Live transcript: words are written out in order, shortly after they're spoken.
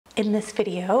In this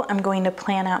video, I'm going to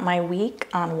plan out my week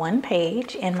on one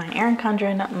page in my Erin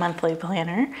Condren monthly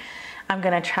planner. I'm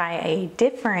going to try a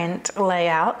different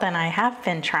layout than I have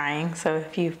been trying, so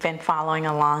if you've been following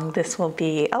along, this will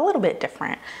be a little bit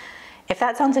different. If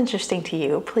that sounds interesting to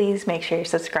you, please make sure you're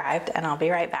subscribed and I'll be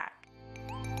right back.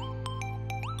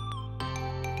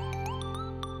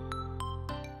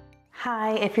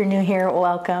 Hi, if you're new here,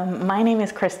 welcome. My name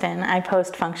is Kristen. I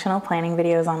post functional planning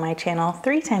videos on my channel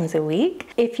 3 times a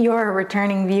week. If you're a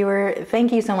returning viewer,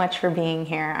 thank you so much for being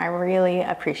here. I really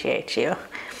appreciate you.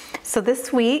 So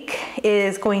this week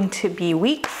is going to be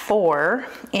week 4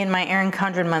 in my Erin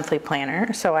Condren monthly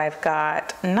planner. So I've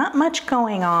got not much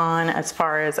going on as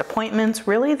far as appointments.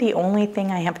 Really the only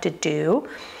thing I have to do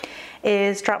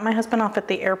is drop my husband off at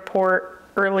the airport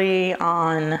early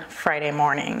on Friday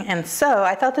morning. And so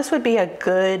I thought this would be a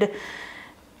good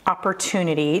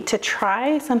opportunity to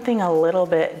try something a little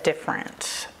bit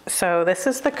different. So this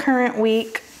is the current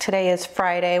week. Today is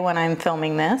Friday when I'm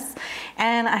filming this,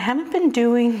 and I haven't been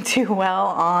doing too well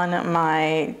on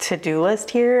my to-do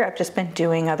list here. I've just been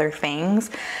doing other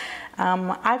things.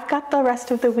 I've got the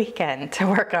rest of the weekend to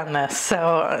work on this,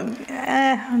 so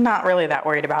I'm not really that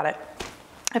worried about it.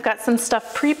 I've got some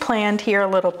stuff pre-planned here a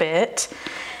little bit,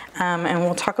 and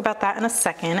we'll talk about that in a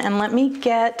second. And let me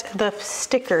get the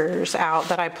stickers out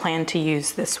that I plan to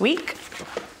use this week.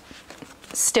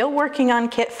 Still working on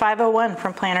kit 501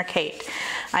 from PlannerKate.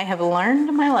 I have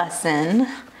learned my lesson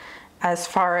as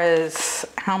far as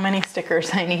how many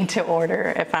stickers I need to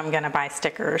order if I'm gonna buy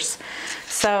stickers.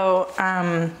 So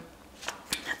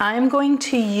I'm going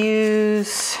to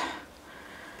use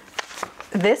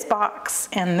this box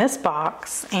and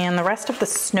the rest of the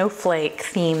snowflake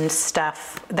themed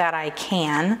stuff that I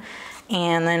can,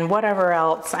 and then whatever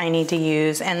else I need to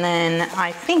use. And then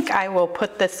I think I will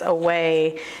put this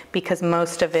away because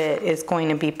most of it is going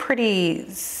to be pretty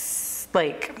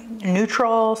like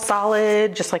neutral,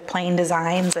 solid, just like plain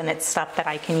designs, and it's stuff that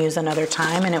I can use another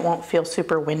time and it won't feel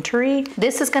super wintry.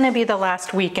 This is gonna be the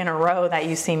last week in a row that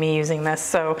you see me using this.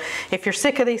 So if you're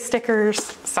sick of these stickers,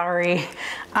 sorry.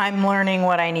 I'm learning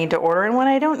what I need to order and what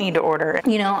I don't need to order.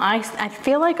 You know, I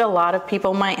feel like a lot of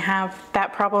people might have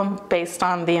that problem based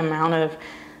on the amount of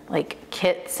like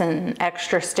kits and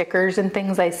extra stickers and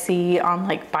things I see on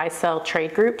like buy sell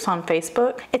trade groups on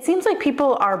Facebook. It seems like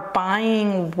people are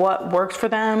buying what works for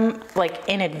them like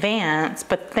in advance,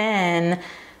 but then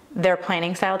their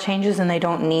planning style changes and they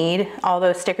don't need all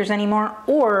those stickers anymore,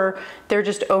 or they're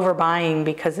just overbuying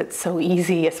because it's so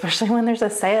easy, especially when there's a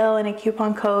sale and a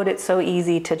coupon code. It's so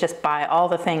easy to just buy all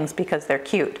the things because they're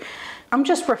cute. I'm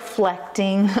just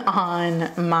reflecting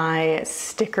on my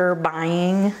sticker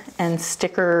buying and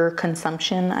sticker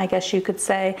consumption, I guess you could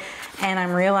say. And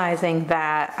I'm realizing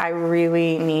that I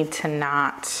really need to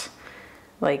not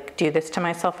like do this to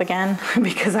myself again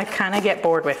because I kind of get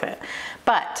bored with it.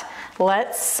 But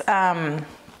let's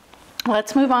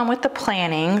move on with the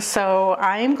planning. So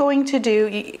I'm going to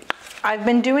do, I've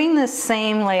been doing the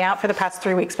same layout for the past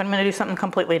 3 weeks, but I'm going to do something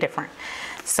completely different.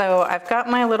 So I've got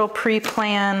my little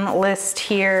pre-plan list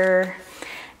here,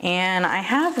 and I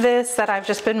have this that I've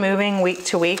just been moving week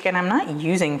to week and I'm not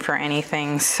using for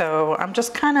anything. So I'm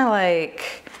just kind of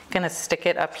like gonna stick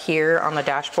it up here on the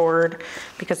dashboard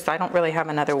because I don't really have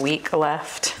another week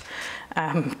left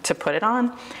to put it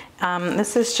on.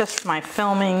 This is just my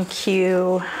filming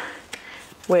cue,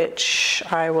 which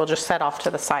I will just set off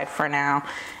to the side for now.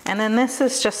 And then this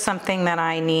is just something that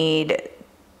I need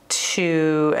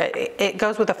to, it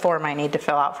goes with a form I need to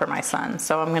fill out for my son.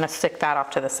 So I'm gonna stick that off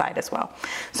to the side as well.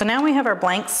 So now we have our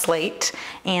blank slate,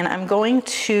 and I'm going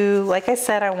to, like I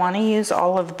said, I wanna use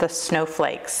all of the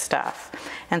snowflake stuff.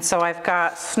 And so I've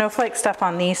got snowflake stuff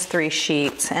on these 3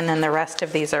 sheets, and then the rest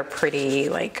of these are pretty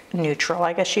like neutral,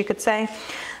 I guess you could say.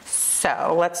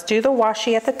 So let's do the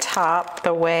washi at the top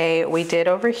the way we did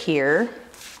over here.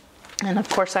 And of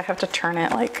course I have to turn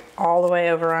it like all the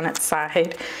way over on its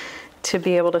side to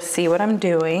be able to see what I'm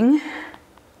doing.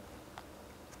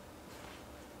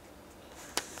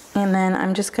 And then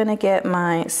I'm just gonna get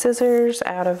my scissors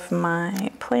out of my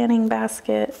planning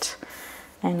basket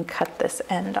and cut this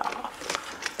end off.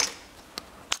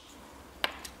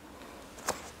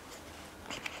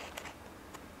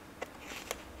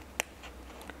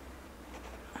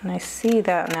 And I see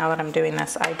that now that I'm doing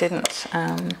this, I didn't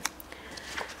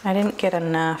get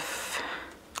enough.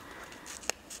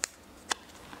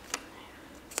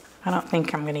 I don't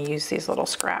think I'm going to use these little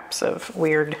scraps of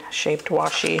weird shaped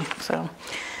washi. So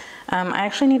I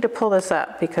actually need to pull this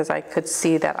up because I could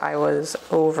see that I was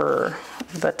over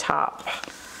the top.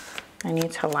 I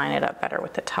need to line it up better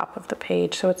with the top of the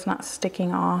page so it's not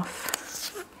sticking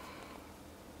off.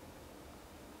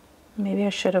 Maybe I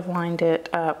should have lined it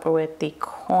up with the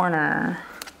corner.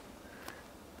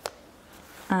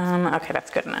 Okay,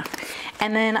 that's good enough.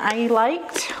 And then I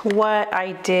liked what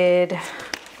I did.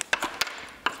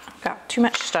 I've got too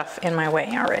much stuff in my way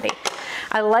already.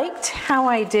 I liked how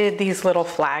I did these little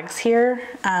flags here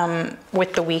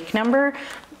with the week number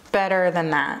better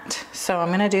than that. So I'm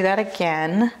gonna do that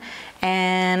again.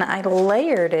 And I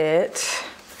layered it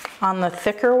on the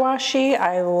thicker washi.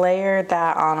 I layered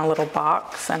that on a little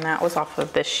box, and that was off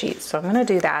of this sheet. So I'm gonna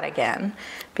do that again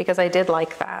because I did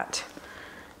like that.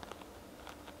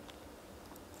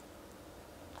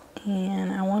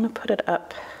 And I want to put it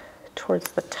up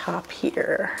towards the top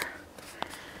here.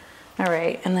 All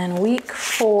right, and then week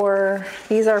 4,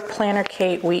 these are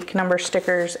PlannerKate week number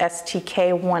stickers,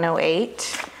 STK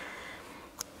 108.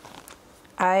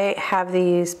 I have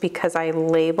these because I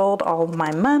labeled all of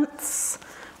my months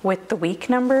with the week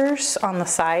numbers on the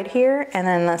side here, and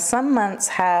then some months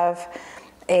have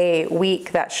a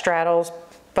week that straddles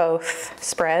both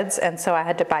spreads, and so I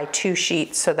had to buy 2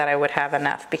 sheets so that I would have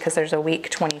enough, because there's a week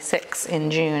 26 in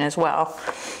June as well.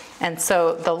 And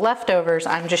so the leftovers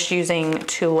I'm just using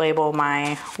to label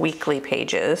my weekly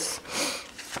pages.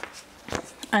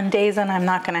 On days when I'm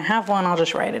not gonna have one, I'll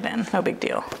just write it in, no big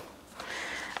deal.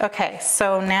 Okay,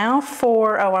 so now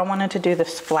for, oh, I wanted to do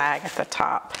this flag at the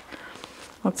top.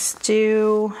 Let's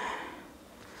do,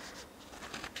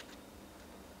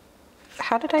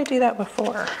 how did I do that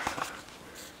before?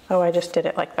 Oh, I just did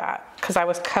it like that because I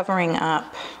was covering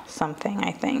up something,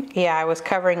 I think. Yeah, I was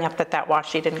covering up that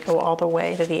washi didn't go all the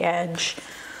way to the edge.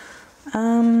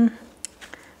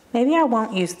 Maybe I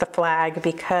won't use the flag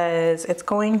because it's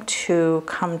going to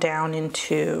come down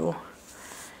into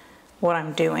what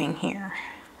I'm doing here.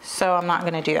 So I'm not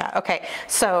gonna do that. Okay,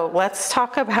 so let's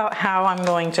talk about how I'm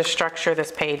going to structure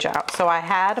this page out. So I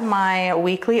had my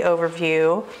weekly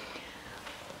overview.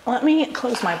 Let me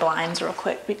close my blinds real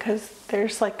quick because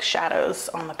there's like shadows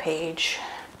on the page.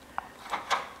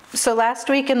 So last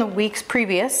week and the weeks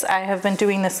previous, I have been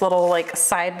doing this little like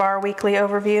sidebar weekly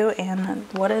overview, and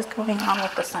what is going on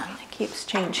with the sun? It keeps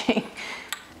changing.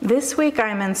 This week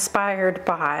I'm inspired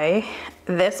by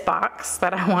this box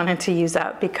that I wanted to use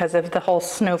up because of the whole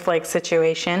snowflake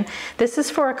situation. This is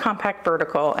for a compact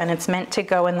vertical, and it's meant to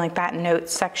go in like that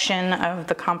notes section of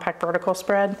the compact vertical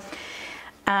spread.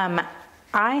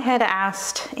 I had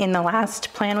asked in the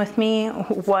last Plan With Me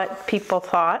what people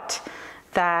thought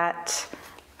that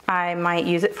I might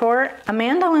use it for.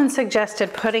 Amandalyn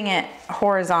suggested putting it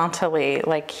horizontally,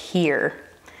 like here.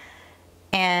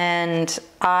 And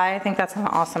I think that's an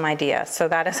awesome idea. So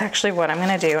that is actually what I'm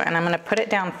gonna do, and I'm gonna put it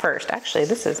down first. Actually,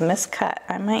 this is miscut.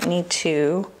 I might need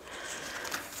to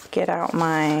get out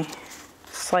my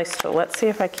slice tool. Let's see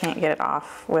if I can't get it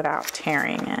off without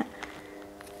tearing it,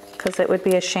 because it would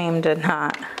be a shame to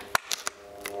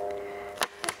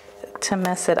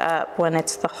mess it up when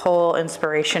it's the whole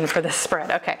inspiration for the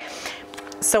spread. Okay,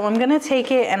 so I'm gonna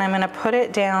take it and I'm gonna put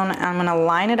it down. I'm gonna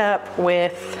line it up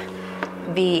with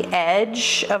the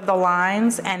edge of the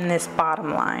lines and this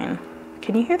bottom line.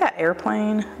 Can you hear that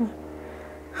airplane?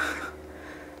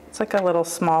 It's like a little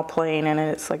small plane, and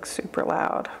it's like super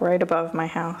loud right above my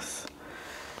house.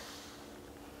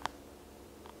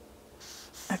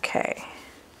 Okay.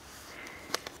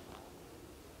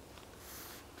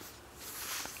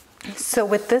 So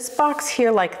with this box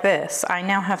here like this, I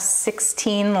now have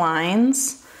 16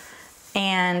 lines,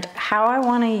 and how I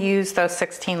want to use those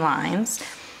 16 lines.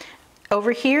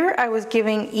 Over here, I was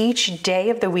giving each day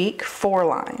of the week 4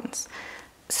 lines.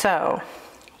 So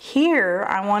here,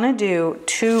 I want to do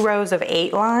 2 rows of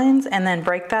 8 lines and then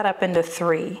break that up into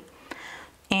 3.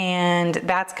 And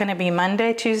that's going to be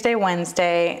Monday, Tuesday,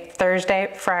 Wednesday,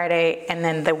 Thursday, Friday, and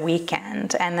then the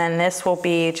weekend. And then this will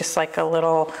be just like a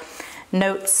little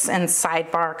notes and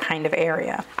sidebar kind of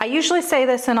area. I usually say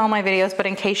this in all my videos, but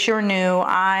in case you're new,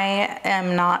 I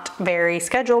am not very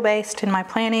schedule based in my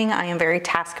planning. I am very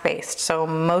task based. So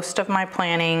most of my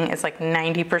planning is like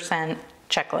 90%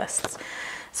 checklists.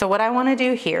 So what I want to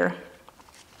do here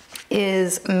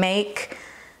is make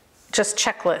just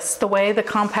checklists. The way the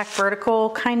compact vertical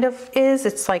kind of is,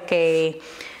 it's like a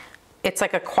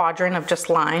quadrant of just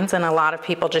lines, and a lot of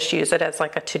people just use it as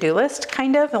like a to-do list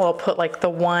kind of, and they'll put like the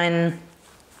one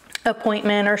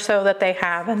appointment or so that they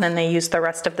have, and then they use the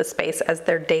rest of the space as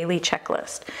their daily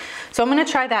checklist. So I'm going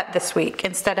to try that this week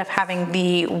instead of having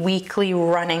the weekly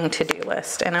running to-do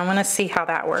list, and I want to see how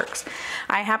that works.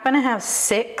 I happen to have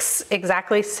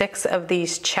exactly six of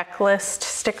these checklist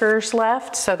stickers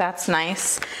left, so that's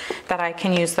nice that I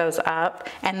can use those up,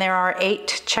 and there are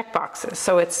 8 check boxes,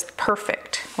 so it's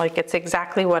perfect. Like, it's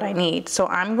exactly what I need. So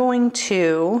I'm going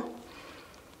to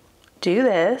do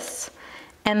this,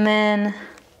 and then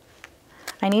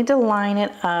I need to line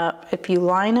it up. If you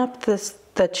line up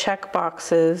the check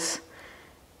boxes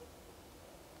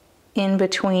in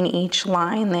between each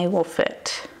line, they will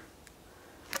fit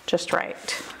just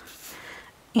right.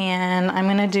 And I'm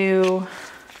gonna do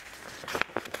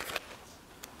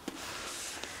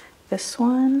this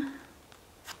one.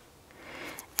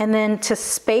 And then to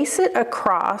space it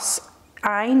across,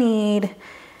 I need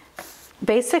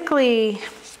basically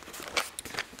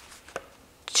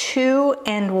 2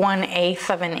 1/8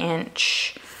 of an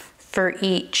inch for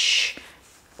each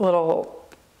little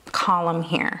column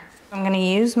here. I'm going to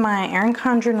use my Erin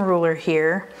Condren ruler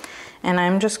here, and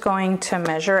I'm just going to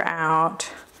measure out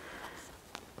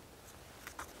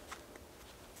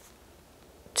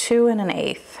 2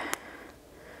 1/8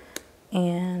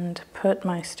 and put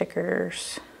my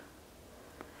stickers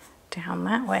down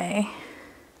that way.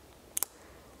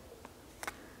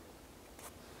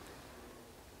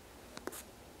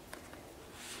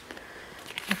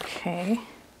 Okay.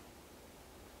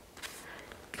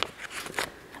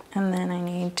 And then I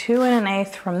need 2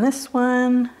 1/8 from this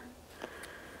one.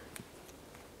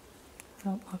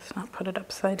 Oh, let's not put it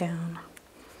upside down.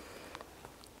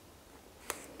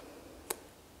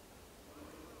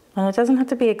 And it doesn't have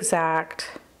to be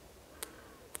exact,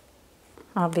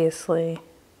 obviously.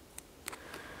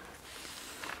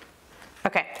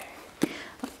 Okay.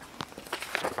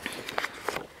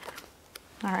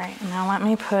 All right, now let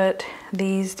me put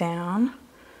these down.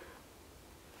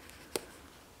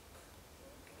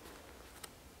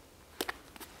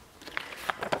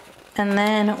 And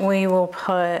then we will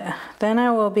put, then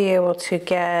I will be able to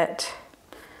get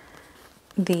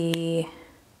the,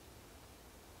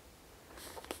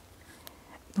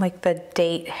 like the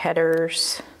date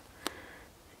headers.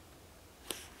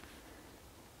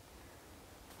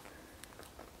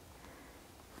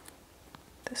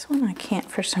 This one I can't,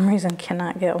 for some reason,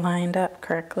 cannot get lined up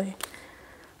correctly.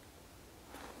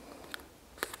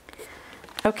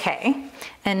 Okay,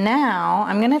 and now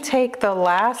I'm gonna take the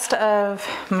last of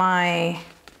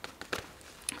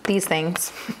these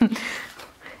things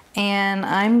and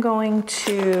I'm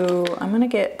gonna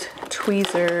get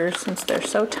tweezers since they're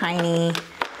so tiny,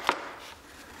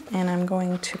 and I'm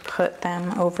going to put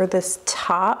them over this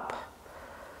top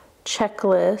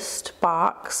checklist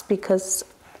box because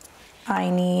I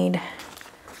need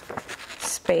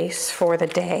space for the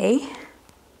day.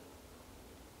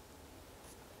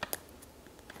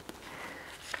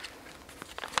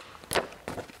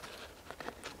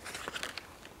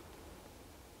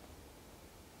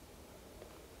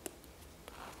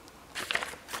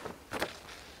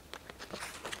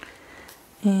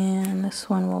 And this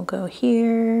one will go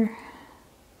here.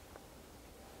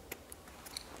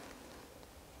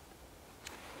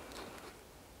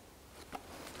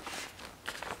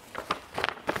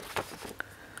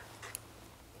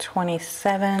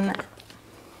 $27.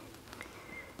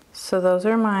 So those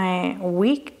are my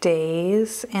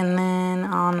weekdays, and then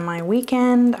on my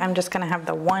weekend I'm just gonna have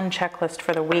the one checklist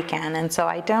for the weekend. And so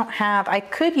I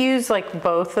could use like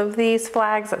both of these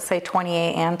flags that say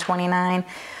 28 and 29,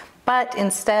 but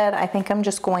instead I think I'm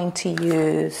just going to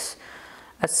use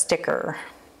a sticker.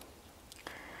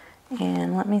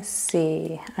 And let me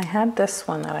see, I had this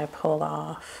one that I pulled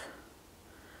off.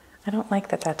 I don't like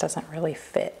that doesn't really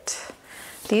fit.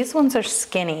 These ones are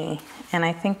skinny, and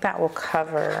I think that will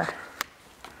cover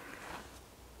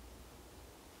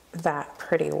that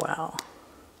pretty well.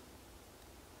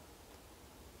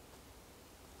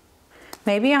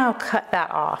 Maybe I'll cut that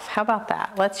off. How about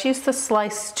that? Let's use the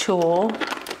slice tool.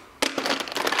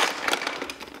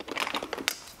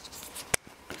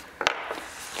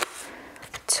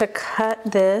 To cut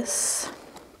this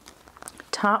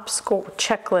top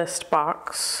checklist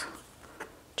box,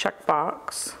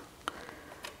 checkbox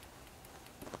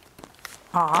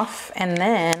off, and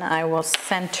then I will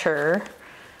center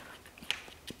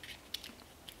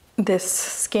this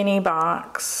skinny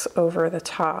box over the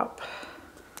top.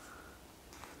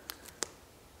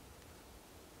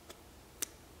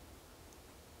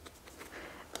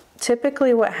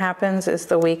 Typically what happens is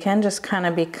the weekend just kind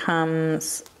of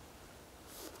becomes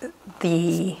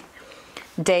the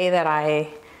day that I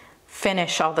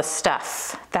finish all the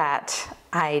stuff that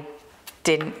I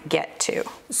didn't get to.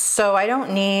 So I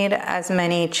don't need as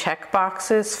many check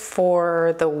boxes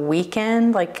for the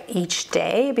weekend, like each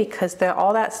day, because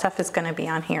all that stuff is gonna be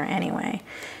on here anyway.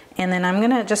 And then I'm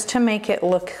gonna, just to make it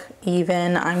look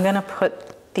even, I'm gonna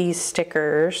put these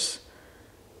stickers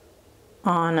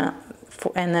on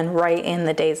and then write in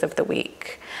the days of the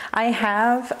week. I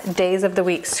have days of the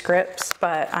week scripts,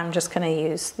 but I'm just gonna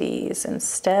use these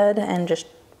instead and just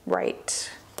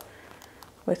write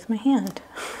with my hand.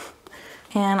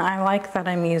 And I like that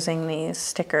I'm using these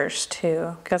stickers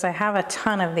too, because I have a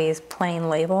ton of these plain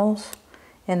labels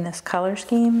in this color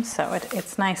scheme, so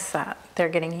it's nice that they're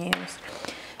getting used.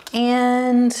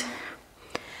 And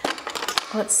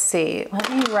let's see, let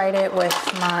me write it with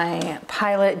my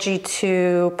Pilot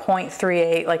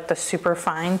G2.38, like the super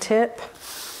fine tip.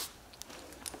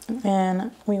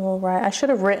 And we will write, I should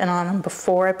have written on them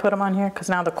before I put them on here, because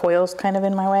now the coil's kind of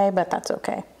in my way, but that's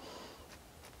okay.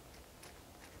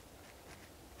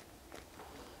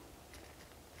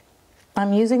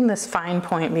 I'm using this fine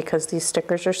point because these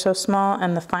stickers are so small,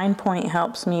 and the fine point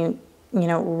helps me, you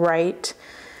know, write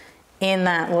in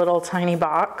that little tiny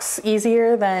box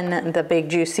easier than the big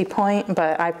juicy point,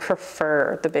 but I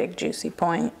prefer the big juicy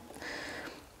point.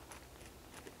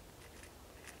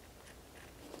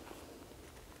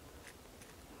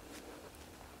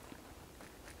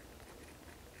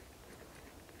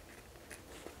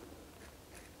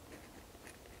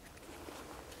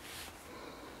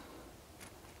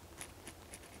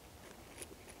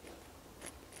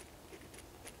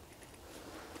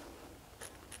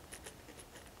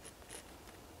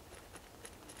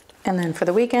 And then for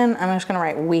the weekend, I'm just gonna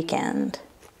write weekend.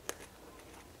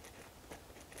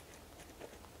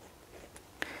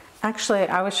 Actually,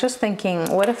 I was just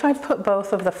thinking, what if I put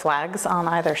both of the flags on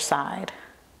either side?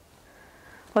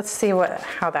 Let's see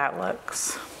how that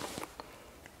looks.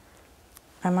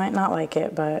 I might not like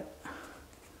it, but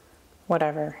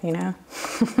whatever, you know?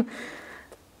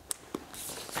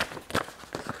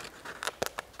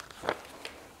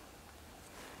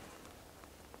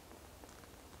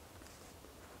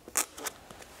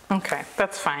 Okay,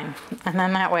 that's fine. And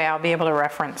then that way I'll be able to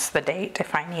reference the date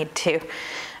if I need to.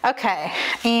 Okay,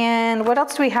 and what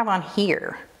else do we have on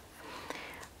here?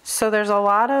 So there's a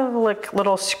lot of like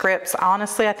little scripts.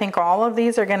 Honestly, I think all of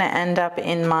these are gonna end up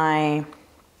in my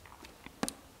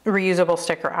reusable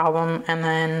sticker album. And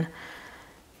then,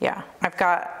 yeah, I've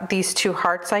got these 2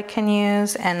 hearts I can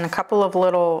use and a couple of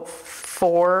little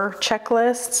 4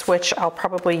 checklists, which I'll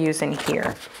probably use in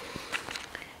here.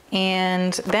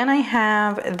 And then I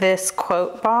have this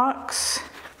quote box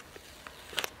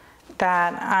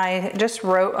that I just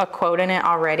wrote a quote in it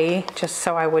already, just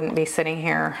so I wouldn't be sitting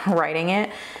here writing it.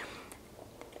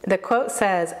 The quote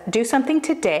says, "Do something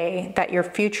today that your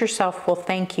future self will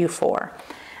thank you for."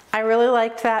 I really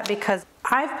liked that because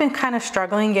I've been kind of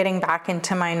struggling getting back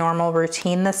into my normal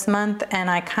routine this month, and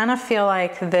I kind of feel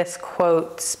like this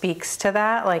quote speaks to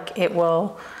that. Like it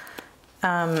will,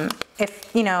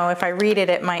 if I read it,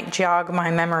 it might jog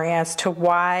my memory as to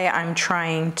why I'm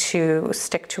trying to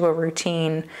stick to a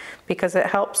routine, because it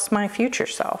helps my future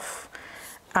self.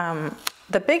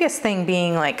 The biggest thing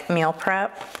being like meal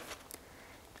prep.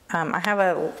 I have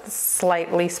a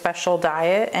slightly special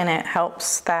diet, and it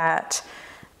helps that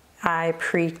I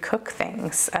pre-cook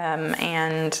things.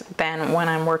 And then when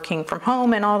I'm working from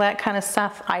home and all that kind of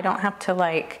stuff, I don't have to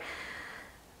like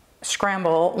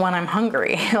scramble when I'm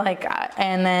hungry.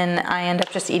 And then I end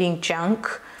up just eating junk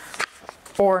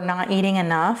or not eating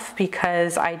enough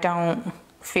because I don't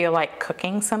feel like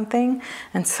cooking something.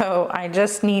 And so I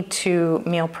just need to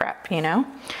meal prep, you know?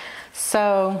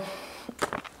 So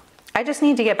I just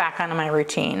need to get back onto my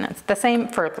routine. It's the same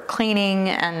for cleaning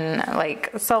and like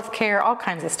self-care, all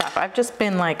kinds of stuff. I've just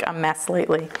been like a mess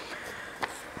lately.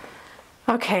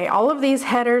 Okay, all of these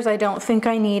headers, I don't think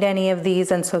I need any of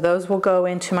these, and so those will go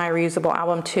into my reusable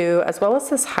album too, as well as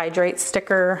this hydrate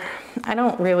sticker. I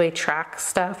don't really track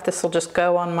stuff. This will just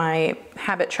go on my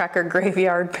habit tracker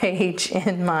graveyard page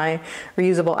in my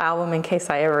reusable album in case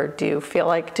I ever do feel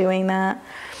like doing that.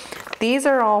 These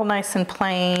are all nice and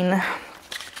plain,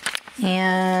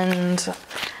 and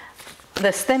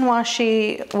this thin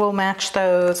washi will match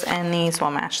those, and these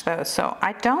will match those. So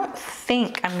I don't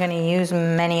think I'm gonna use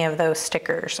many of those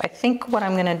stickers. I think what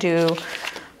I'm gonna do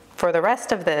for the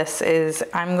rest of this is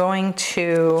I'm going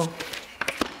to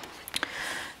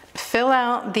fill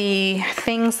out the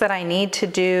things that I need to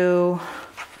do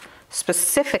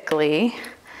specifically,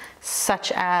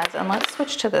 such as, and let's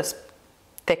switch to this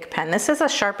thick pen. This is a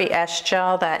Sharpie S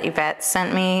gel that Yvette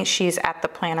sent me. She's at the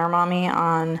Planner Mommy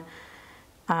on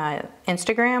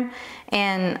Instagram,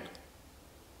 and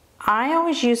I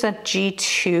always use a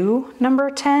G2 number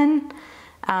 10.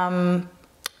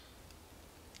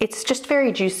 It's just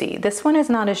very juicy. This one is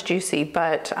not as juicy,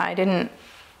 but I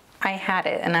had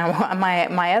it, and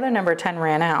my other number 10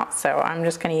 ran out, so I'm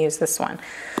just gonna use this one.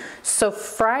 So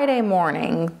Friday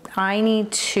morning, I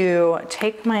need to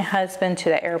take my husband to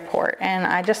the airport, and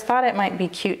I just thought it might be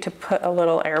cute to put a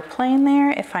little airplane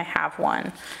there if I have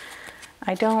one.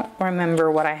 I don't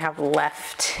remember what I have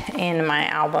left in my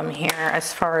album here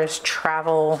as far as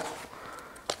travel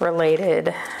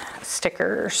related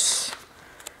stickers,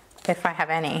 if I have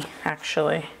any,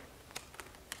 actually.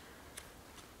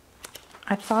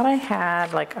 I thought I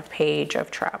had like a page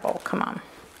of travel. Come on.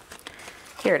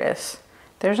 Here it is.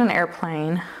 There's an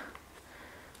airplane.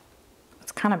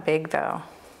 It's kind of big though.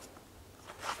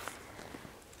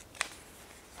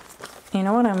 You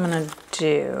know what I'm gonna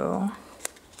do?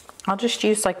 I'll just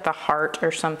use like the heart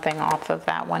or something off of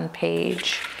that one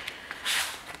page.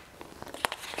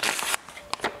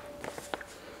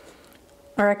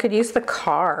 Or I could use the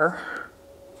car.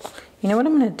 You know what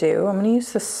I'm gonna do? I'm gonna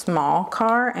use the small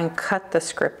car and cut the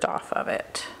script off of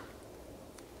it.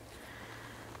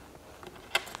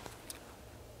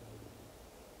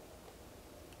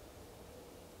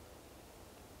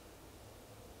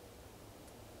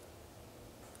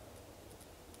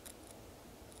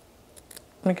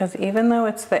 Because even though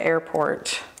it's the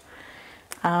airport,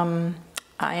 I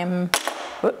am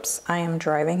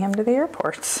driving him to the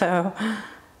airport, so.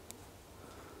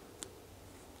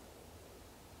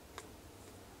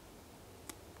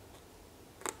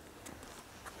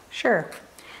 Sure.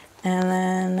 And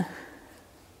then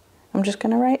I'm just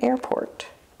gonna write airport.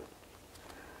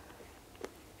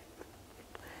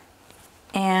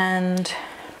 And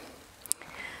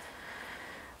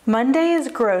Monday is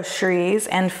groceries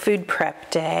and food prep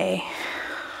day.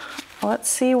 Let's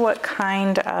see what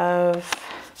kind of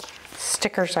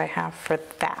stickers I have for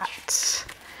that,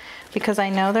 because I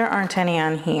know there aren't any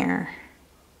on here.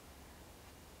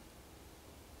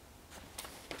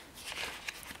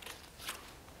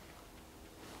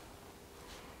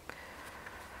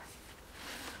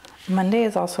 Monday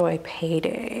is also a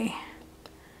payday.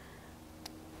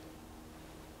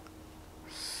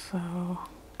 So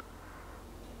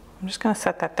I'm just gonna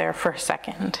set that there for a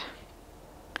second.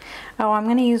 Oh, I'm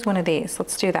gonna use one of these.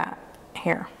 Let's do that.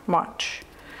 Here, watch.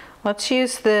 Let's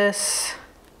use this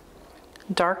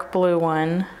dark blue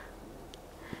one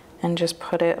and just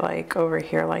put it like over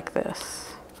here like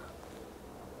this.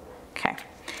 Okay.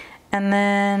 And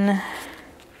then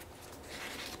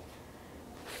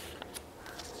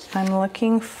I'm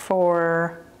looking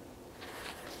for,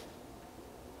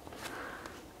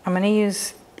 I'm gonna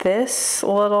use this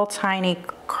little tiny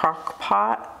crock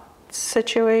pot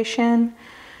situation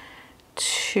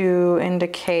to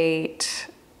indicate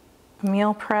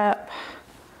meal prep.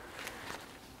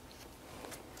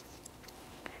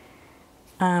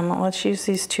 Let's use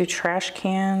these 2 trash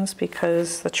cans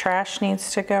because the trash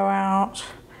needs to go out.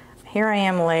 Here I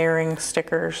am layering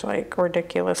stickers like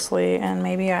ridiculously, and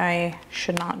maybe I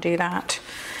should not do that.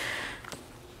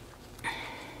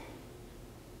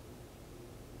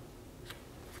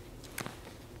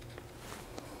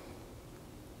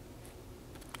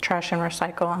 Trash and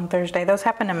recycle on Thursday. Those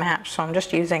happen to match, so I'm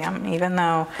just using them, even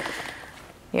though,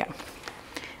 yeah.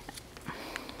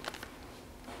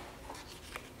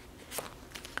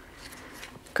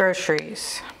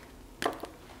 Groceries.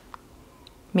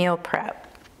 Meal prep.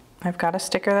 I've got a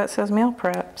sticker that says meal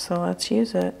prep, so let's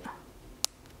use it.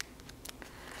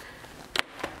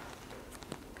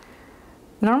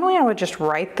 Normally I would just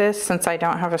write this since I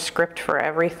don't have a script for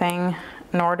everything,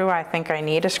 nor do I think I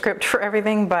need a script for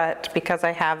everything, but because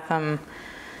I have them,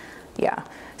 yeah.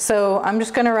 So I'm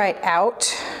just gonna write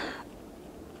out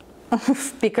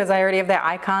because I already have that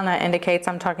icon that indicates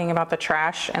I'm talking about the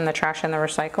trash and the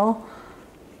recycle.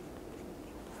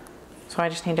 So I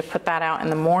just need to put that out in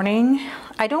the morning.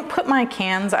 I don't put my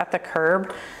cans at the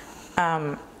curb.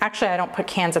 Actually, I don't put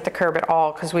cans at the curb at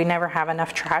all because we never have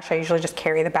enough trash. I usually just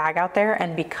carry the bag out there,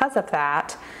 and because of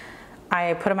that,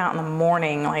 I put them out in the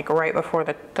morning, like right before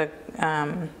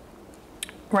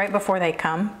right before they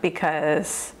come,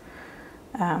 because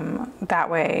that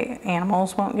way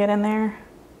animals won't get in there.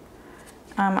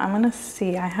 I'm gonna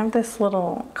see. I have this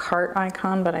little cart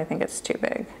icon, but I think it's too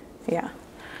big. Yeah.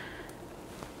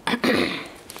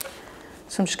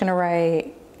 So I'm just gonna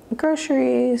write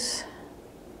groceries.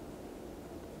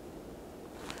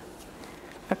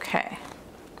 Okay.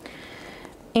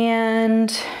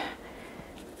 And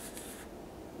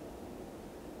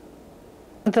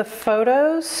the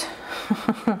photos,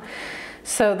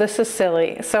 so this is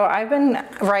silly. So I've been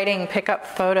writing pickup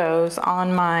photos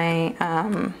on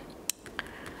my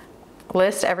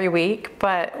list every week,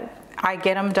 but I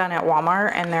get them done at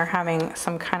Walmart and they're having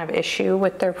some kind of issue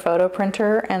with their photo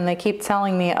printer, and they keep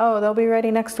telling me, oh, they'll be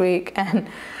ready next week, and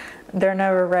they're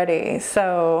never ready.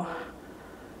 So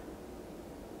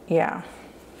yeah,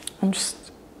 I'm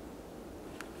just,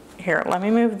 here, let me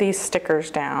move these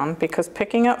stickers down because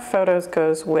picking up photos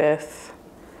goes with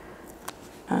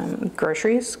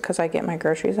groceries, because I get my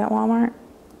groceries at Walmart.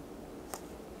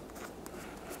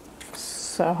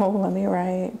 So let me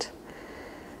write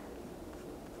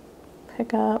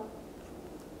pick up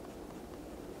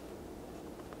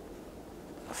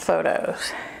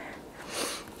photos,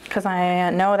 because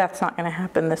I know that's not going to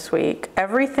happen this week.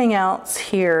 Everything else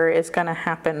here is going to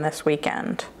happen this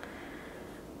weekend.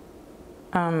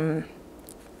 The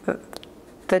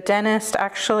dentist,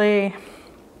 actually,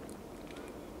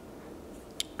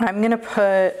 I'm going to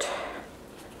put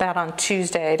that on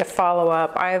Tuesday to follow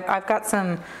up. I've got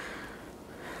some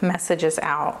messages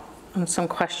out and some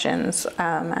questions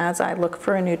as I look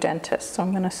for a new dentist. So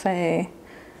I'm going to say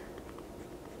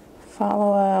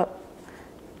follow up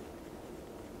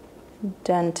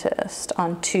dentist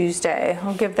on Tuesday.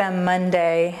 I'll give them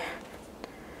Monday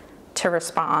to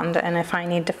respond, and if I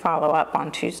need to follow up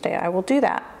on Tuesday, I will do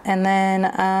that. And then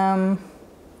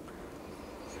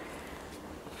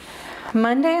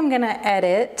Monday I'm going to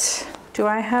edit. Do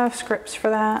I have scripts for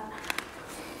that?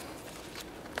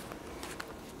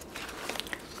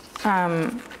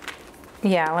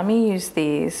 Yeah, let me use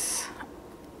these.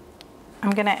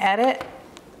 I'm going to edit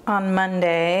on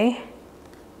Monday.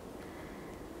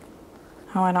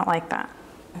 Oh, I don't like that.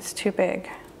 It's too big.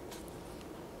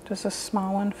 Does a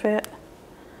small one fit?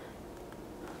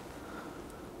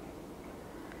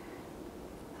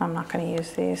 I'm not going to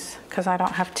use these because I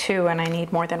don't have two and I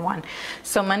need more than one.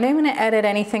 So Monday I'm going to edit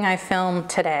anything I filmed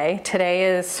today.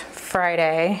 Today is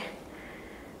Friday,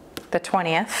 the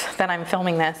 20th that I'm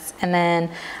filming this. And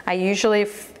then I usually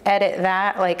edit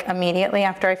that like immediately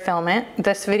after I film it.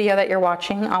 This video that you're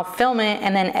watching, I'll film it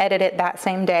and then edit it that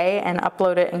same day and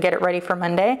upload it and get it ready for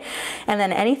Monday. And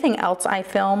then anything else I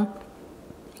film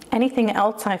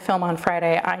on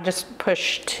Friday, I just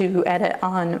push to edit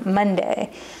on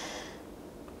Monday.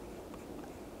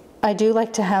 I do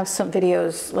like to have some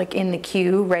videos like in the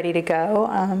queue ready to go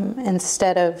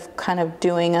instead of kind of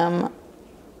doing them.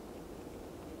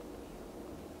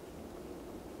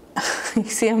 You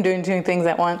see, I'm doing two things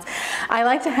at once. I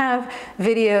like to have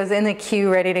videos in the queue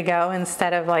ready to go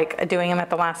instead of like doing them at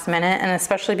the last minute, and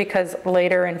especially because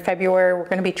later in February we're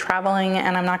going to be traveling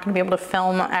and I'm not going to be able to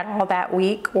film at all that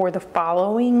week or the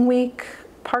following week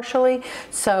partially.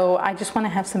 So I just want to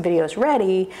have some videos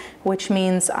ready, which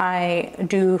means I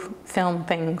do film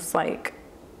things like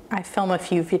I film a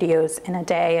few videos in a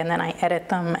day and then I edit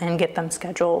them and get them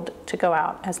scheduled to go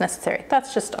out as necessary.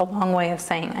 That's just a long way of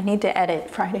saying I need to edit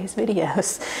Friday's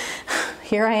videos.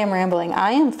 Here I am rambling.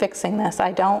 I am fixing this.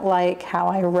 I don't like how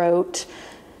I wrote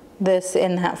this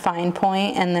in that fine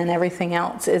point and then everything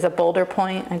else is a bolder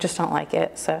point. I just don't like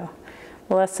it. So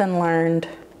lesson learned.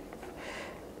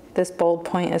 This bold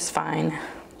point is fine.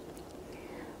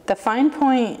 The fine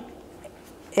point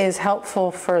is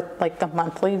helpful for like the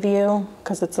monthly view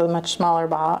because it's a much smaller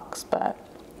box, but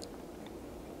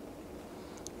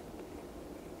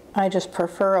I just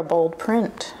prefer a bold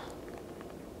print.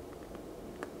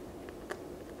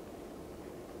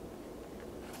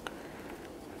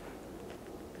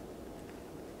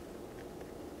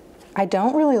 I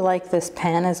don't really like this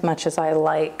pen as much as I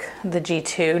like the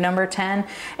G2 number 10.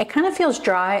 It kind of feels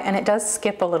dry and it does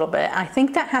skip a little bit. I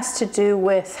think that has to do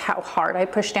with how hard I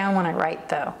push down when I write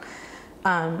though.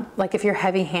 Like if you're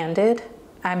heavy-handed,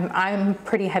 I'm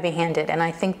pretty heavy-handed and I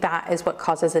think that is what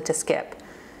causes it to skip.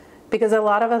 Because a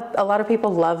lot of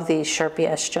people love these Sharpie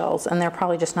S gels and they're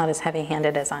probably just not as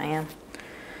heavy-handed as I am.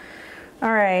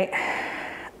 All right.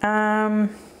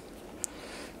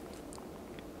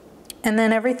 And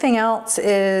then everything else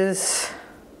is,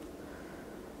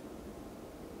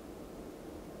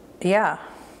 yeah.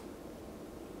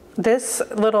 This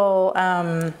little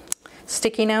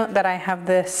sticky note that I have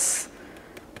this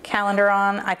calendar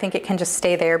on, I think it can just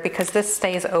stay there because this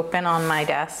stays open on my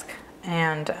desk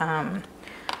and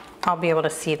I'll be able to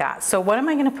see that. So what am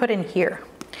I gonna put in here?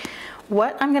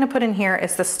 What I'm gonna put in here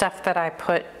is the stuff that I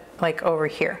put like over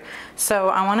here. So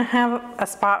I want to have a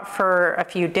spot for a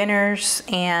few dinners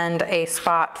and a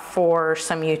spot for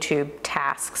some YouTube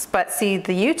tasks. But see,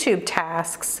 the YouTube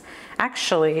tasks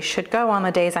actually should go on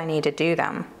the days I need to do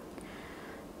them.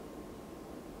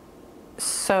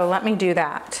 So let me do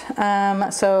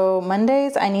that. So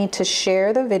Mondays I need to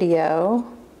share the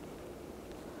video.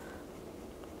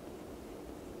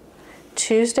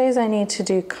 Tuesdays I need to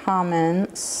do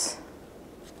comments.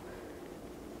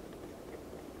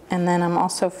 And then I'm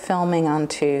also filming on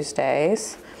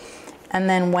Tuesdays. And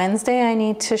then Wednesday I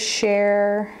need to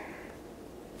share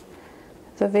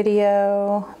the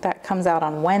video. That comes out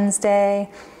on Wednesday.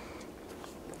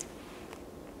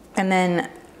 And then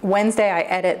Wednesday I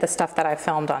edit the stuff that I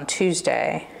filmed on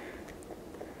Tuesday.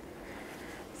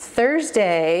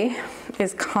 Thursday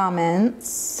is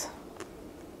comments.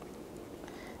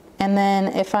 And then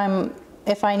if I'm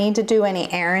if I need to do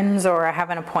any errands or I have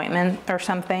an appointment or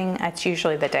something, it's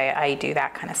usually the day I do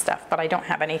that kind of stuff, but I don't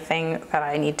have anything that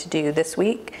I need to do this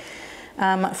week.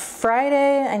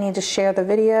 Friday, I need to share the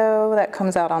video that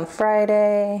comes out on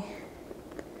Friday.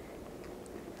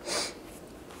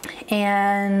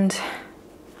 And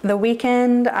the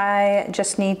weekend, I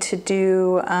just need to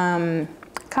do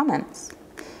comments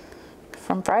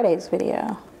from Friday's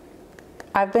video.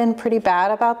 I've been pretty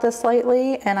bad about this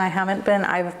lately, and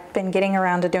I've been getting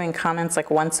around to doing comments like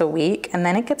once a week, and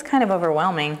then it gets kind of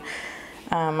overwhelming.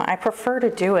 I prefer to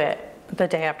do it the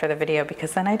day after the video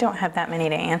because then I don't have that many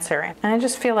to answer. And I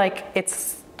just feel like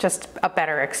it's just a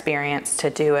better experience to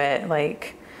do it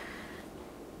like,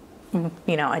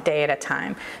 you know, a day at a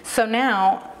time. So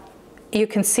now you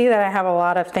can see that I have a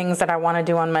lot of things that I want to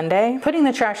do on Monday. Putting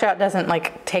the trash out doesn't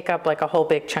like take up like a whole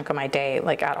big chunk of my day,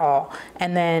 like at all.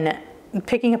 And then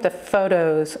picking up the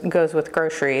photos goes with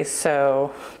groceries,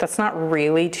 so that's not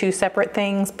really two separate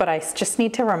things, but I just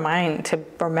need to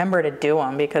remember to do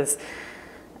them because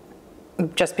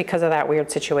of that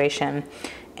weird situation.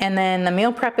 And then the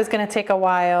meal prep is going to take a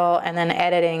while, and then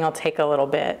editing will take a little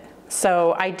bit.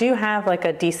 So I do have like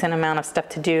a decent amount of stuff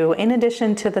to do in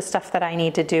addition to the stuff that I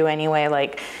need to do anyway,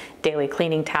 like daily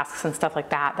cleaning tasks and stuff like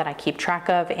that I keep track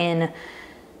of in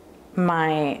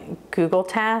my Google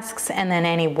tasks, and then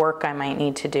any work I might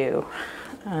need to do.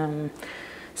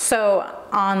 So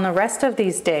on the rest of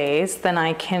these days, then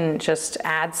I can just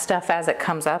add stuff as it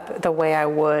comes up the way I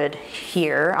would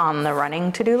here on the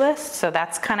running to-do list. So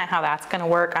that's kind of how that's going to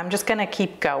work. I'm just going to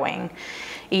keep going.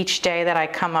 Each day that I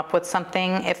come up with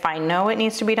something, if I know it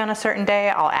needs to be done a certain day,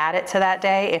 I'll add it to that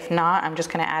day. If not, I'm just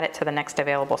going to add it to the next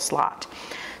available slot.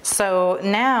 So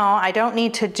now I don't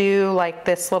need to do like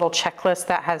this little checklist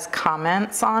that has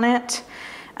comments on it.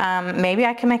 Maybe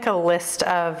I can make a list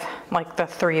of like the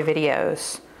 3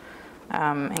 videos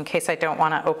in case I don't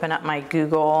want to open up my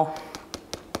Google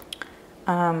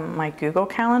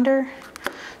calendar.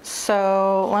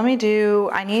 So let me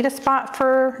I need a spot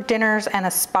for dinners and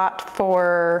a spot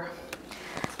for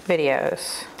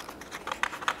videos.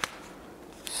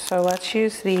 So let's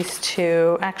use these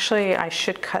 2. Actually, I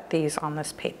should cut these on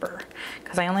this paper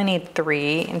because I only need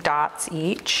 3 dots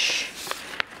each.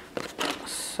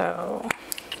 So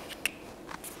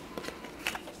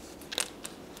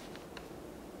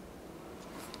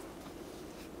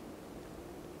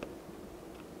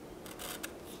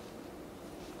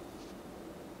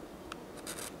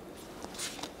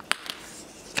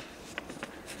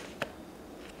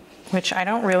which I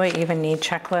don't really even need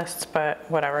checklists, but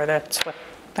whatever, that's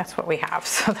what we have,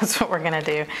 so that's what we're gonna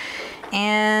do.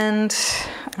 And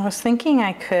I was thinking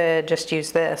I could just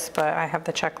use this, but I have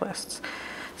the checklists.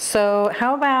 So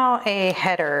how about a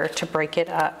header to break it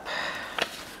up?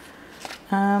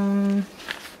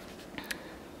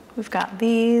 We've got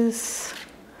these.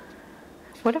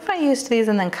 What if I used these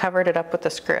and then covered it up with the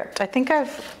script? I think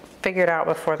I've figured out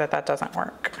before that that doesn't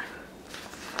work.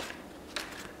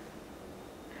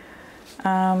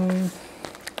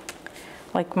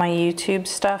 Like my YouTube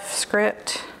stuff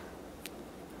script.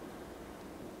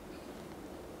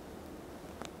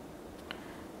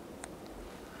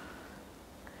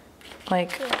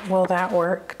 Like, will that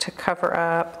work to cover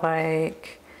up?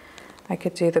 Like, I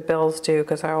could do the bills due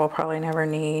because I will probably never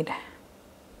need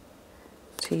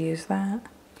to use that.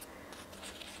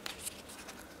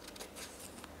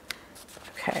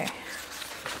 Okay.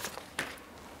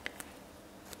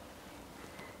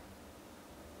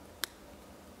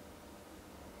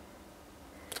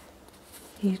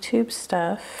 YouTube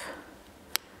stuff,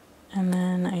 and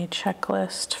then a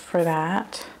checklist for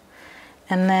that.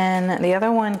 And then the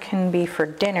other one can be for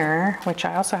dinner, which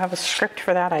I also have a script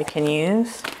for that I can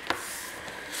use.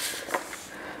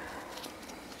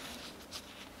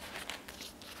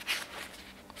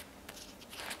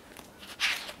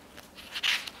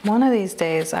 One of these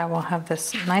days I will have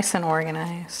this nice and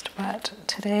organized, but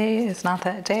today is not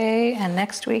that day, and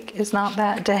next week is not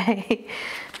that day.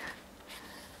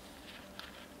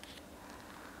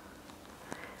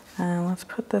 Let's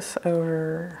put this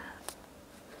over.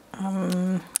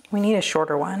 We need a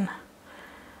shorter one.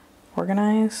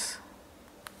 Organize.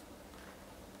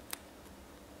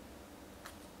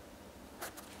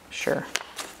 Sure.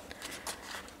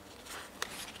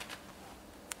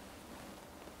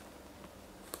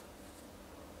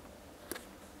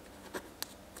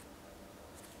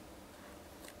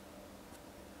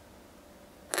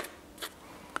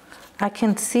 I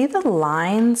can see the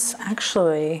lines,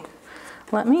 actually.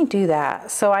 Let me do that.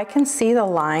 So I can see the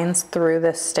lines through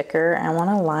this sticker. I want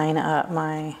to line up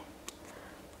my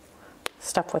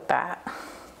stuff with that.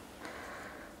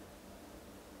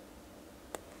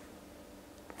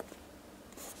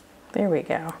 There we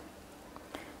go.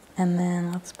 And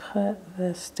then let's put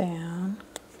this down.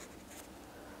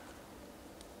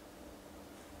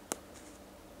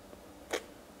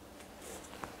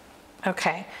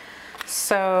 Okay,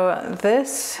 so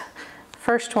this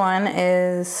first one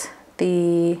is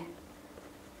the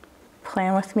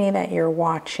plan with me that you're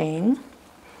watching.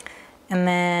 And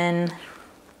then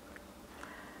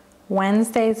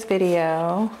Wednesday's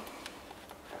video,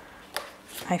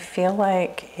 I feel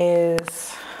like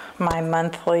is my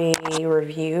monthly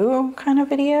review kind of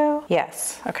video.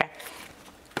 Yes, okay.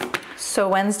 So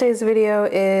Wednesday's video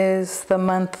is the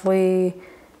monthly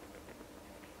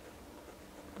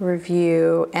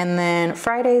review, and then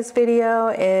Friday's video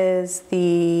is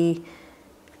the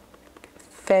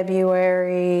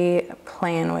February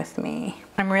plan with me.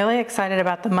 I'm really excited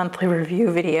about the monthly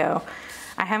review video.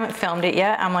 I haven't filmed it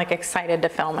yet. I'm like excited to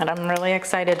film it. I'm really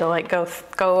excited to like go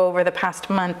over the past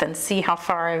month and see how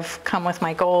far I've come with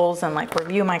my goals and like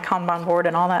review my Kanban board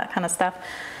and all that kind of stuff.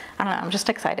 I don't know, I'm just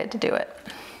excited to do it.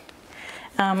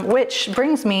 Which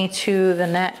brings me to the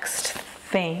next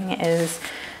thing is,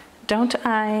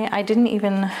 I didn't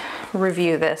even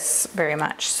review this very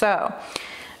much. So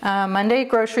Monday,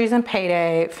 groceries and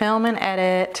payday, film and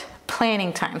edit,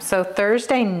 planning time. So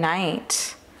Thursday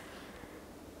night,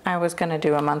 I was gonna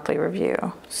do a monthly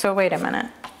review. So wait a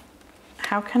minute.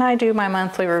 How can I do my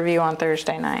monthly review on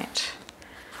Thursday night?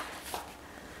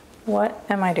 What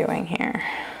am I doing here?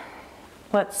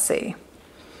 Let's see.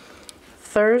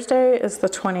 Thursday is the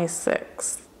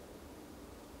 26th.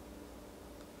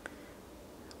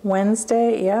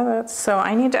 Wednesday, yeah, so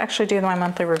I need to actually do my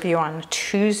monthly review on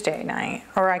Tuesday night,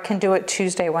 or I can do it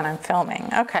Tuesday when I'm filming.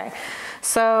 Okay,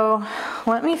 so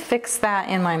let me fix that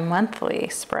in my monthly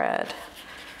spread.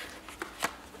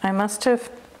 I must have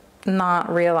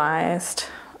not realized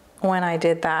when I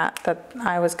did that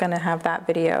I was gonna have that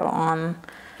video on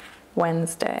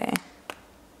Wednesday.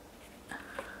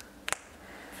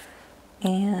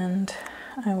 And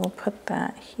I will put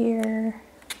that here.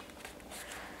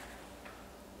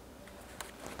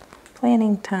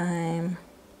 Planning time.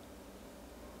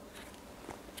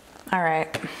 All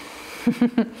right.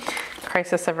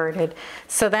 Crisis averted.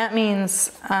 So that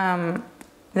means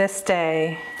this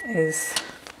day is,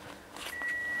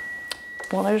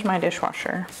 well, there's my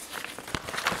dishwasher.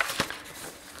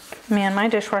 Man, my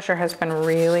dishwasher has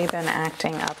really been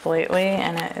acting up lately,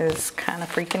 and it is kind of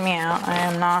freaking me out. I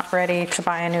am not ready to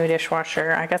buy a new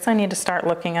dishwasher. I guess I need to start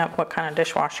looking up what kind of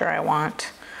dishwasher I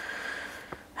want.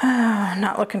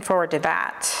 Not looking forward to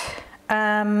that.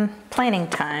 Planning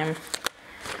time.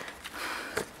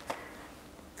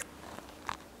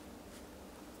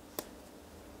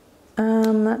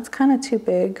 That's kind of too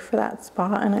big for that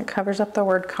spot, and it covers up the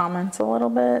word comments a little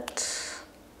bit.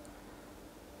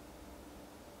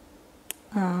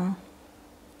 Oh,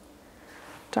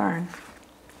 darn.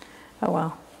 Oh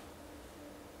well.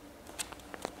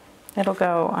 It'll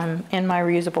go in my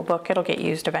reusable book. It'll get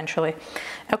used eventually.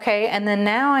 Okay, and then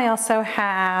now I also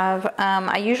have,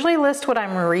 I usually list what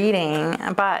I'm reading,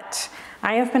 but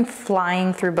I have been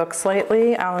flying through books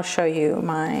lately. I will show you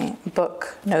my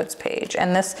book notes page.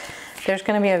 And there's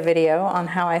gonna be a video on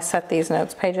how I set these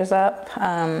notes pages up.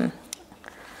 I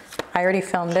already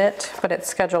filmed it, but it's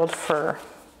scheduled for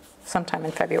sometime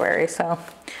in February, so.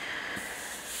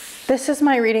 This is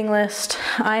my reading list.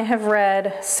 I have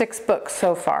read 6 books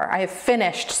so far. I have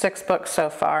finished 6 books so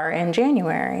far in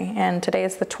January, and today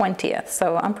is the 20th,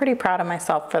 so I'm pretty proud of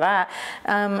myself for that.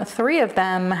 3 of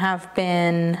them have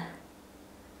been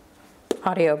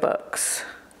audiobooks.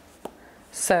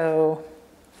 So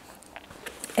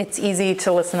it's easy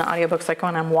to listen to audiobooks like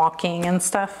when I'm walking and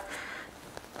stuff.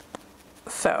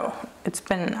 So it's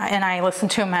been, and I listen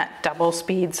to them at double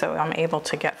speed, so I'm able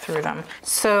to get through them.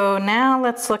 So now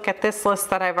let's look at this list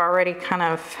that I've already kind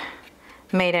of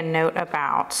made a note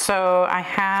about. So I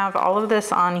have all of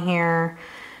this on here.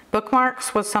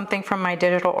 Bookmarks was something from my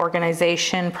digital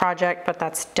organization project, but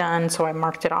that's done, so I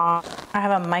marked it off. I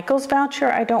have a Michael's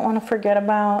voucher I don't want to forget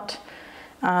about.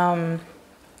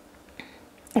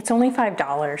 It's only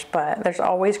 $5, but there's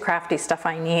always crafty stuff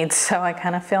I need, so I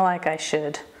kind of feel like I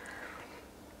should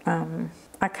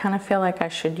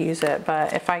use it,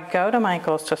 but if I go to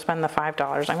Michael's to spend the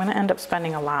 $5, I'm gonna end up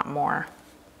spending a lot more.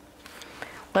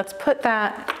 Let's put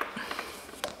that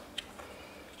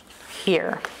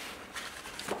here.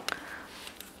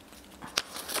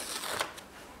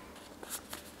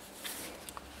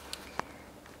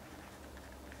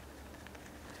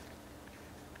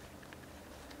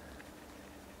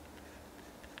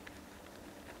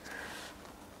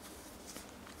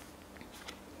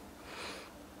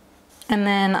 And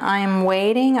then I'm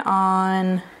waiting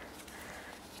on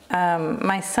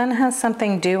My son has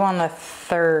something due on the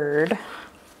 3rd,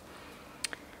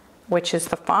 which is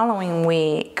the following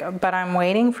week, but I'm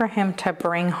waiting for him to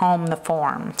bring home the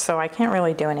form, so I can't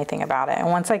really do anything about it. And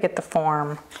once I get the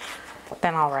form,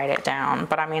 then I'll write it down.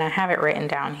 But I mean, I have it written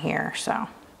down here, so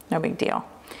no big deal.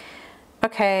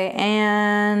 Okay,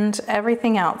 and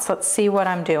everything else, let's see what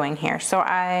I'm doing here. So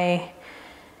I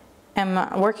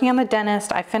am working on the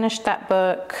dentist. I finished that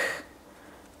book.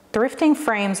 Thrifting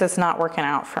frames is not working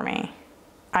out for me.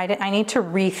 I need to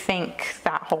rethink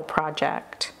that whole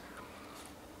project.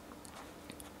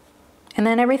 And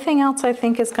then everything else I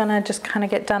think is gonna just kind of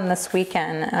get done this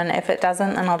weekend. And if it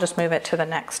doesn't, then I'll just move it to the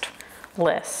next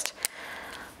list.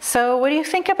 So what do you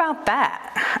think about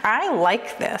that? I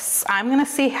like this. I'm gonna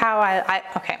see how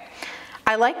okay.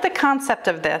 I like the concept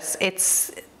of this.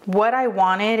 It's what I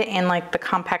wanted in like the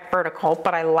compact vertical,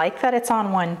 but I like that it's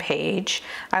on one page.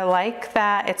 I like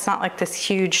that it's not like this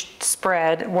huge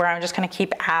spread where I'm just gonna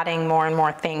keep adding more and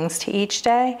more things to each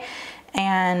day.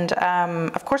 And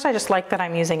of course I just like that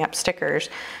I'm using up stickers.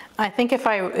 I think if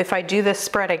I do this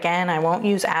spread again, I won't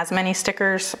use as many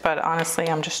stickers, but honestly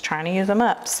I'm just trying to use them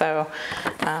up. So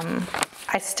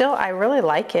I really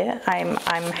like it. I'm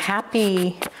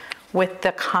happy with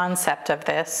the concept of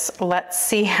this. Let's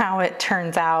see how it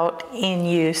turns out in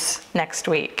use next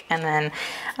week. And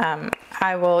then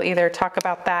I will either talk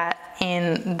about that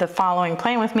in the following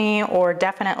Plan With Me or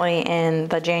definitely in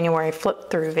the January flip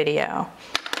through video,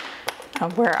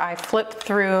 where I flipped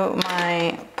through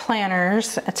my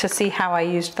planners to see how I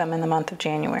used them in the month of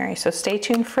January. So stay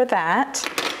tuned for that.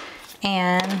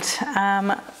 And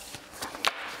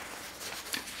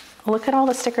look at all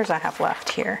the stickers I have left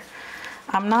here.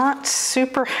 I'm not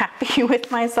super happy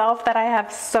with myself that I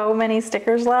have so many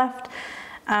stickers left.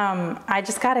 I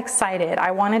just got excited.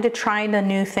 I wanted to try the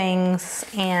new things,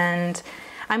 and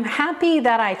I'm happy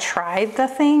that I tried the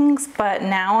things, but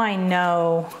now I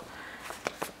know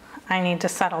I need to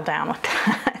settle down with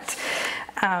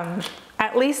that.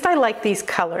 At least I like these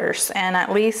colors, and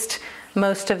at least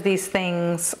most of these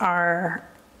things are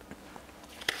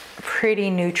pretty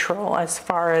neutral as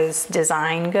far as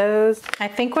design goes. I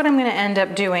think what I'm going to end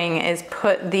up doing is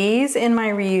put these in my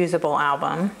reusable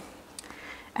album,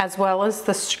 as well as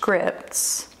the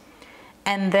scripts,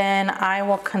 and then I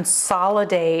will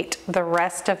consolidate the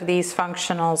rest of these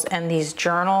functionals and these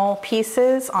journal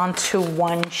pieces onto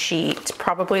one sheet.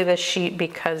 Probably this sheet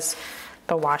because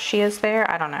the washi is there.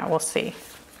 I don't know, we'll see.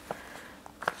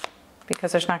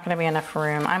 Because there's not gonna be enough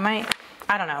room.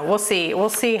 I don't know, we'll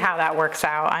see how that works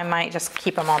out. I might just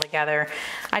keep them all together.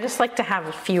 I just like to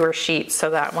have fewer sheets so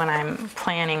that when I'm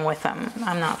planning with them,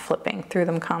 I'm not flipping through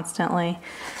them constantly.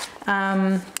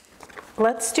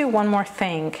 Let's do one more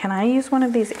thing. Can I use one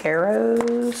of these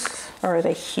arrows, or are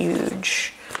they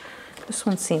huge? This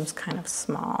one seems kind of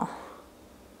small.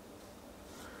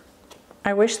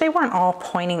 I wish they weren't all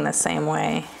pointing the same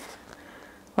way.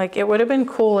 Like, it would have been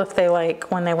cool if they,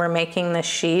 like, when they were making this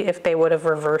sheet, if they would have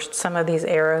reversed some of these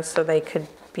arrows so they could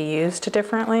be used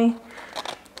differently.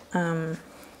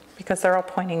 Because they're all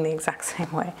pointing the exact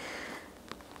same way.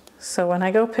 So when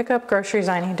I go pick up groceries,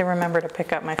 I need to remember to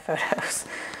pick up my photos.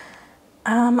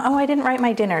 Oh, I didn't write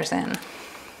my dinners in.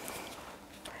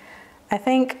 I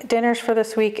think dinners for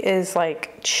this week is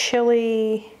like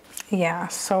chili. Yeah,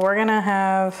 so we're gonna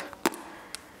have,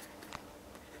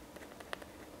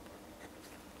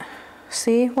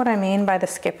 see what I mean by the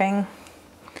skipping?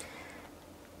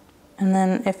 And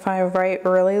then if I write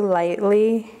really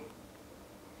lightly,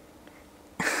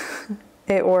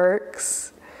 it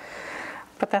works.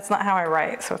 But that's not how I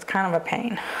write, so it's kind of a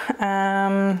pain.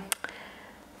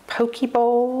 Poke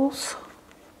bowls.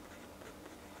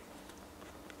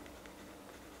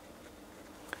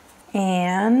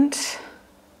 And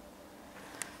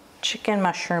chicken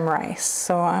mushroom rice.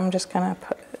 So I'm just gonna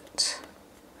put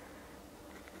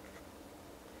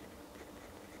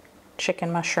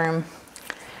chicken mushroom.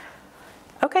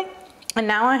 Okay, and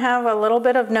now I have a little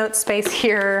bit of note space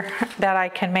here that I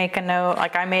can make a note.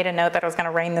 Like, I made a note that it was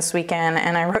gonna rain this weekend,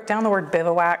 and I wrote down the word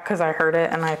bivouac because I heard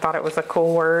it and I thought it was a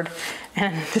cool word.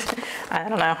 And I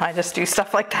don't know, I just do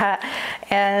stuff like that.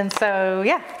 And so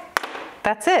yeah,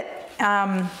 that's it.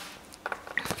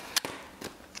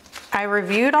 I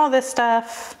reviewed all this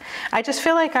stuff. I just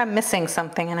feel like I'm missing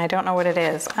something and I don't know what it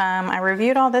is. I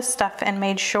reviewed all this stuff and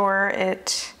made sure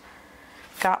it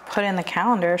got put in the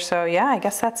calendar. So yeah, I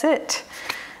guess that's it.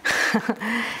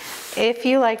 If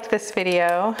you liked this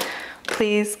video,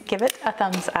 please give it a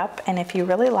thumbs up. And if you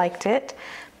really liked it,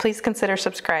 please consider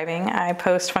subscribing. I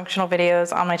post functional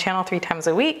videos on my channel 3 times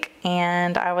a week,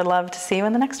 and I would love to see you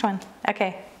in the next one.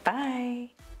 Okay, bye.